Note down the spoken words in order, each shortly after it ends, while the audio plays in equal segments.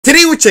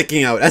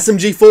checking out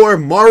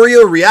SMG4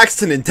 Mario Reacts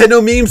to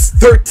Nintendo Memes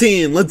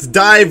 13. Let's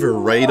dive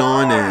right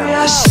on in.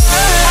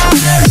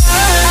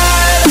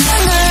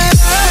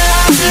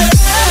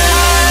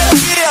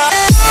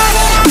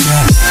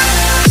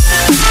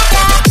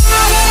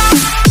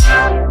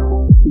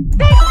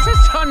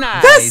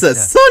 This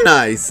is so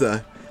nice.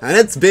 And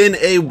it's been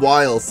a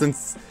while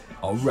since...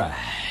 Alright.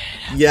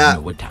 Yeah. I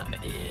know what time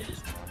it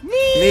is.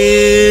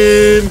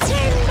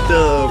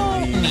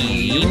 Nintendo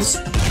Memes.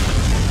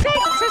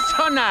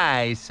 So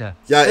nice.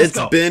 Yeah, it's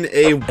been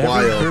a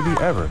while. Every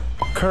Kirby ever.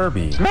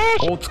 Kirby. Smash.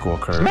 Old school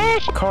Kirby.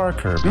 Smash. Car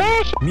Kirby.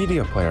 Smash.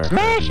 Media player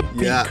Kirby.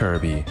 Yeah. Beat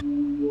Kirby.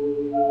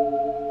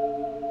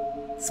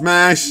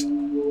 Smash.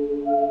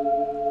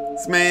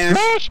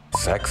 Smash.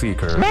 Sexy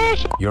Kirby.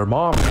 Smash. Your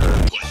mom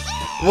Kirby.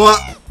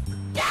 What?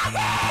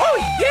 Oh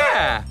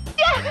yeah.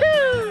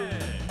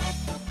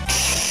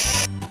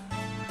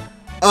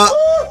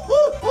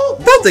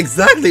 That's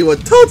exactly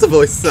what Toad's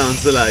voice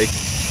sounds like.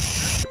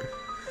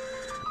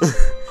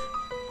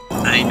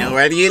 I know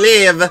where you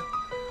live.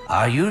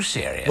 Are you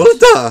serious? What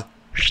the?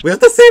 We have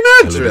the same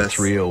I live at address.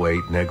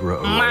 308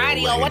 Negra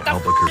Mario, what the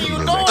Albuquerque, New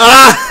Mexico.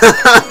 Ah!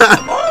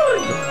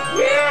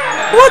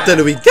 What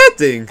are we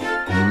getting?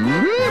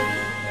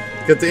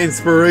 Get the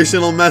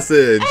inspirational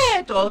message.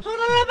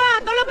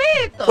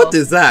 What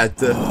is that?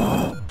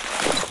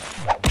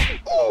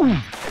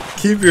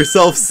 Keep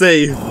yourself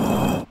safe.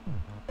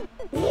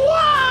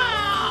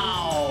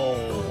 Wow!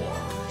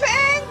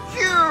 Thank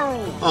you!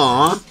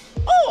 Aww.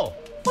 Oh,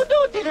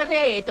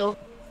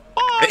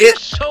 oh,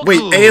 so Wait,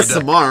 good.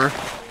 ASMR.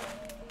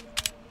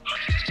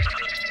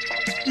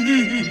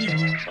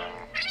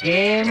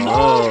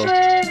 Oh.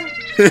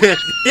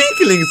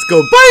 Inklings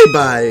go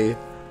bye-bye.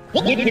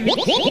 Too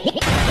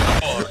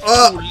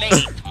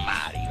late,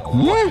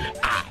 Mario.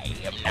 I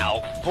am now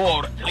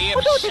fourthly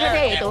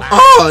observed.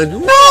 Oh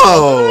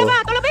no!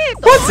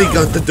 What's he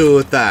got to do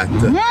with that?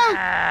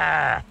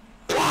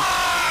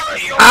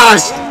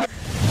 Ash!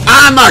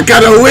 I'm not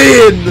gonna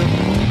win!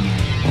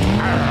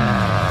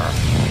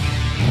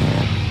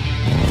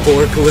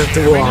 Forklift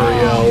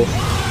Wario.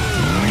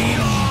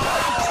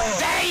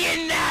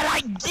 Saying that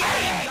I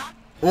get it!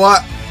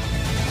 What?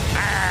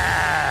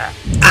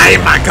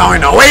 I'm not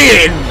going to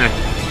win!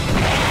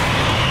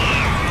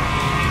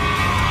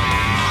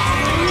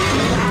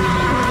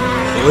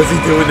 What is he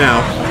doing now?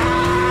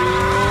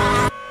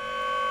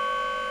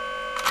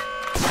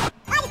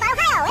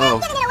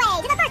 Oh.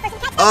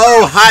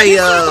 Oh,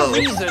 hi-yo!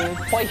 Reason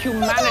why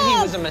humanity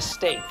was a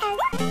mistake.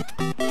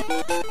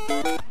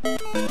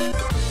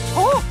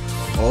 Oh!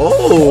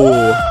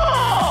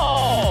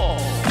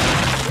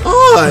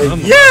 Oh,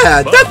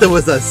 yeah! That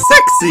was a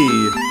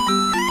sexy!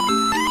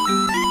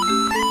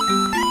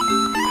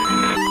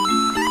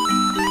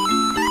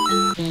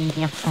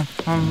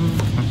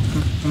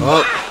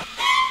 Oh.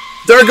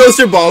 There goes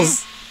your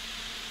balls!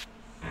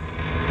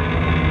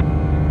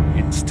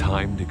 It's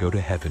time to go to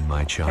heaven,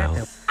 my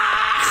child.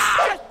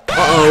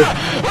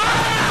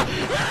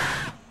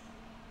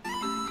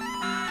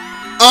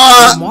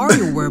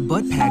 Mario wear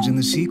butt pads in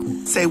the sequel.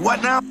 Say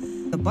what now?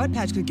 The butt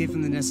patch could give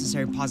him the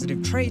necessary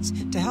positive traits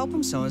to help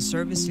him sell his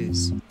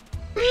services.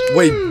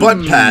 Wait,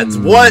 butt pads?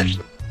 What?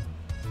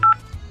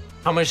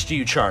 How much do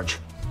you charge?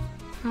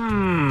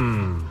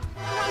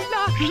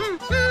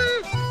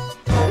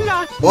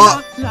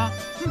 What?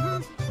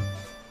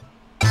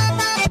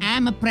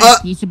 I'm a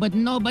practice, but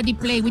nobody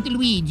play with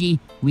Luigi.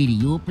 Will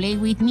you play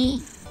with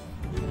me?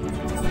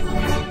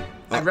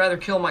 I'd rather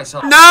kill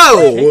myself.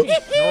 No!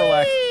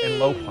 Snorlax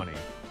and Lopunny.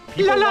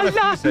 People want to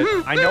use it.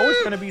 I know it's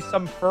going to be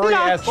some furry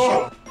ass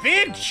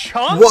big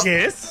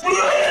chunkus.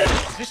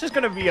 This is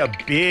going to be a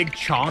big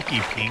chonky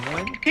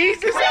penguin.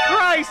 Jesus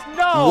Christ,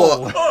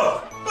 no!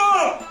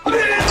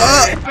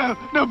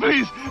 No,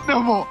 please,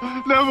 no more,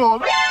 no more.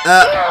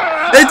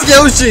 It's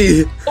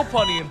Yoshi!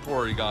 Lopunny and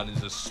Porygon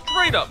is a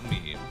straight up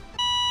meme.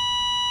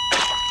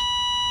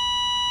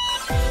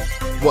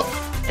 What?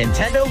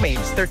 Nintendo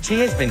Memes 13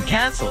 has been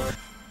cancelled.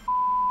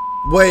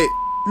 Wait,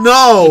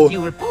 no!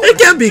 It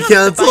can't be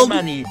cancelled!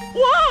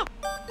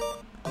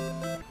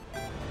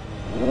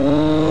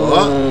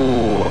 What?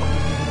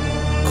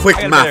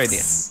 Quick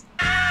maths.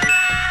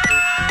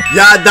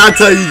 Yeah, that's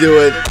how you do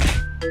it.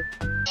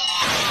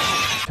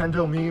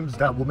 Nintendo memes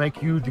that will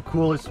make you the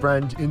coolest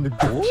friend in the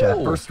group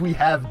chat. First we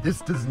have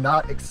 "This does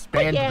not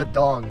expand the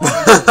dong."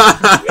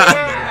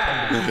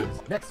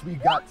 Next we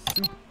got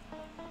super.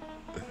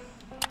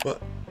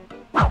 What?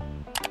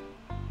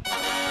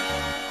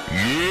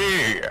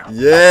 Yeah.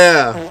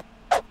 Yeah.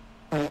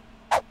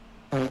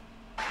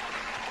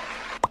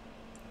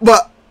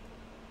 But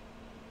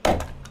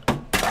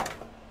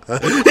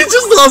he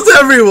just loves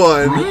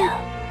everyone.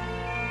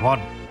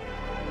 One.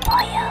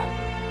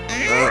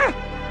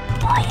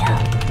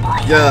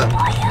 Yeah.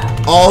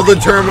 All the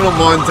terminal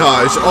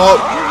montage. Oh.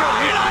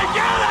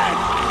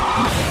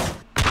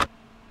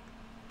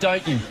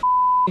 Don't you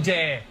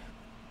dare.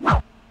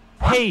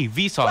 Hey,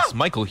 Vsauce,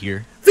 Michael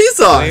here.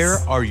 Vsauce! Where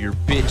are your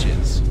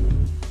bitches?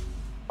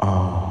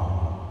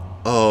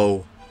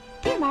 Oh.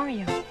 Dear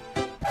Mario.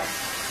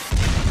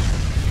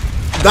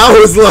 That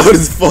was loud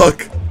as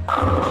fuck.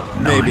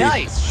 Maybe.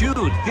 Nice,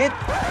 shoot. This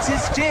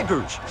is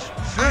stickers.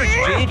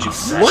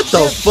 What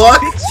the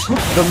fuck?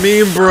 The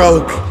meme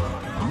broke.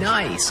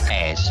 Nice.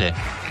 Ass.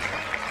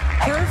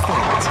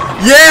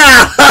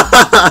 Yeah!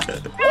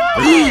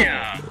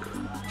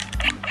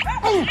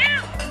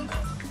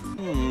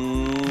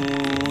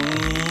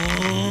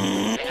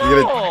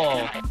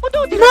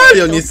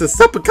 Mario needs to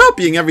stop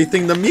copying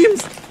everything the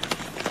memes.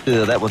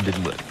 That one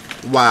didn't work.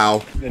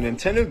 Wow. The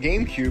Nintendo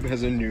GameCube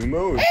has a new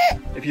mode.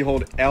 If you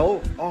hold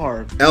L,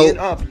 R, B, L and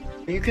up,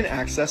 you can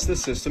access the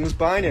system's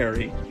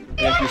binary.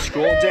 And if you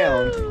scroll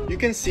down, you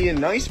can see a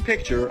nice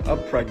picture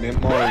of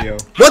pregnant Mario.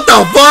 What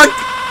the fuck?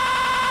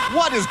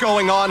 What is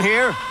going on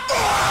here?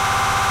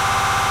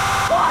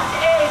 What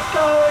is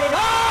going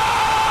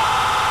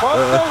on? What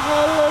the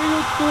hell are you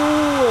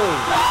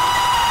doing?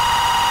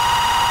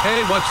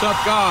 Hey, what's up,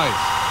 guys?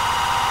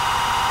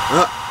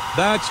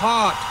 That's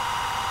hot.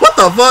 What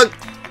the fuck?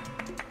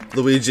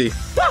 Luigi.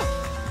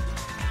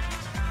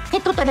 E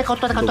tutte le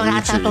cotture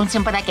catturate non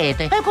sempre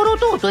chete. E con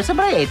tutto, è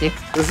sempre ete.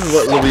 This is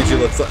what Luigi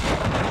looks like.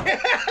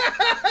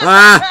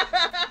 Ah!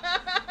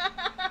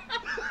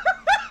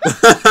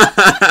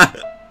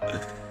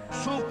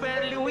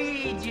 Super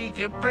Luigi,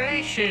 the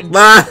patient.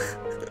 Ah!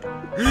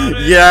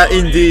 Yeah,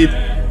 indeed.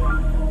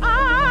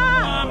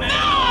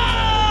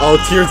 Oh,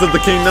 Tears of the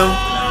Kingdom?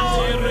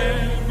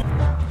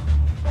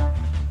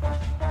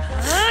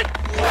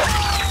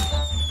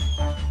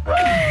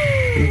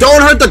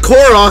 Don't hurt the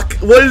Korok!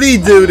 What did he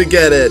do to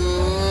get it?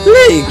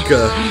 Link!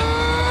 You're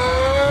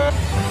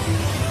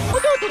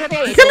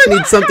gonna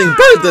need something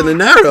better than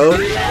an arrow.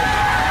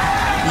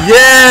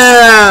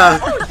 Yeah!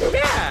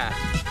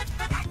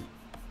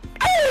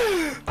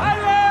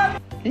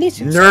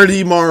 Listen,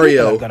 Nerdy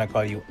Mario. People are gonna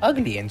call you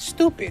ugly and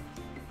stupid.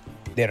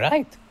 They're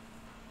right.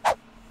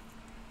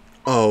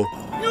 Oh.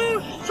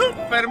 New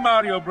Super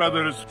Mario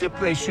Brothers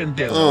Depression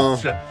Oh.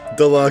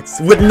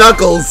 Deluxe. With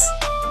Knuckles.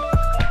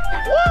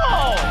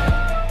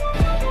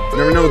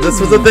 Never know this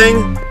was a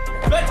thing?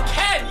 But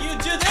can you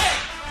do that?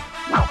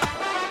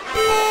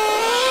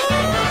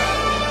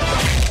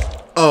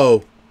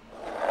 Oh.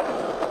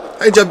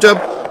 Hey, Jub Jub.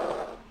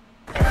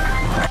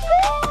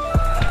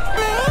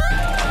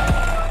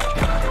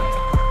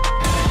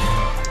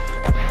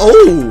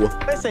 Oh!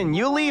 Listen,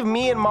 you leave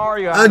me and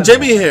Mario out of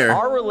Jimmy this. here.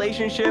 Our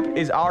relationship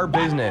is our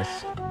business.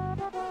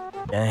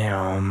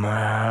 Damn.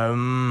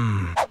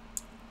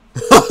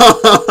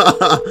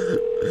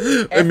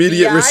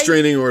 Immediate FBI?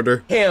 restraining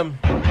order. Him.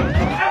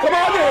 Come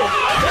on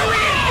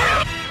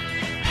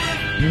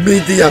in.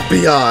 Meet the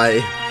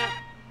FBI.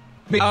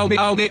 Meow,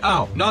 meow,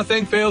 meow.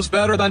 Nothing feels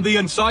better than the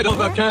inside of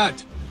a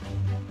cat.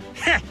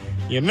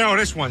 You know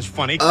this one's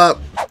funny.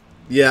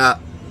 Yeah.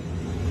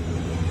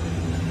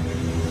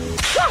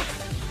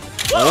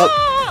 Up.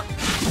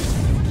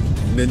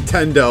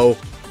 Nintendo.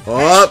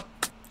 Up.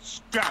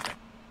 Stop it.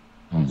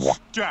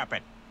 Stop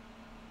it.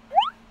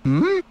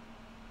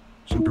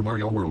 Super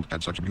Mario World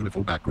had such a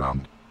beautiful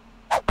background.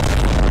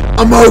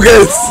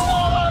 Amogus!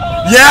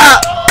 Yeah!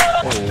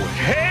 Oh,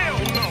 hell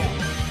no!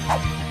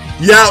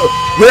 Yeah,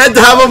 we had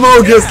to have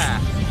Amogus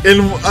in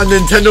a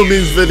Nintendo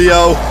memes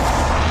video.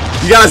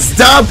 You gotta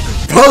stop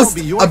post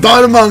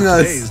about Among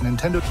Us.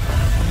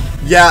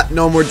 Yeah,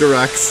 no more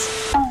directs.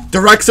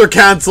 Directs are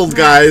cancelled,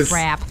 guys.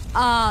 Crap.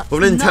 But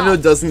Nintendo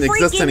doesn't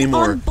exist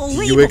anymore.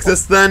 Do you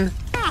exist then?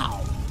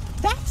 Wow,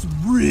 that's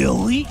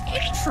really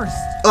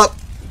interesting. Up.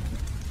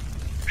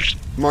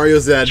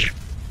 Mario's dead.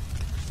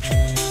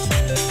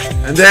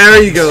 And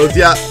there he goes.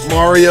 Yeah,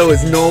 Mario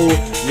is no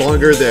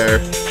longer there.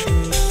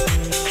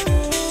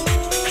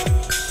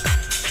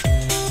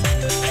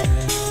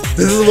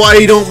 This is why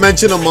you don't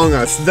mention Among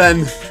Us.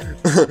 Then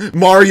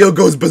Mario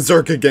goes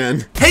berserk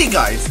again. Hey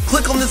guys,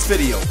 click on this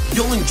video.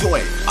 You'll enjoy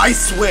it. I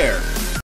swear.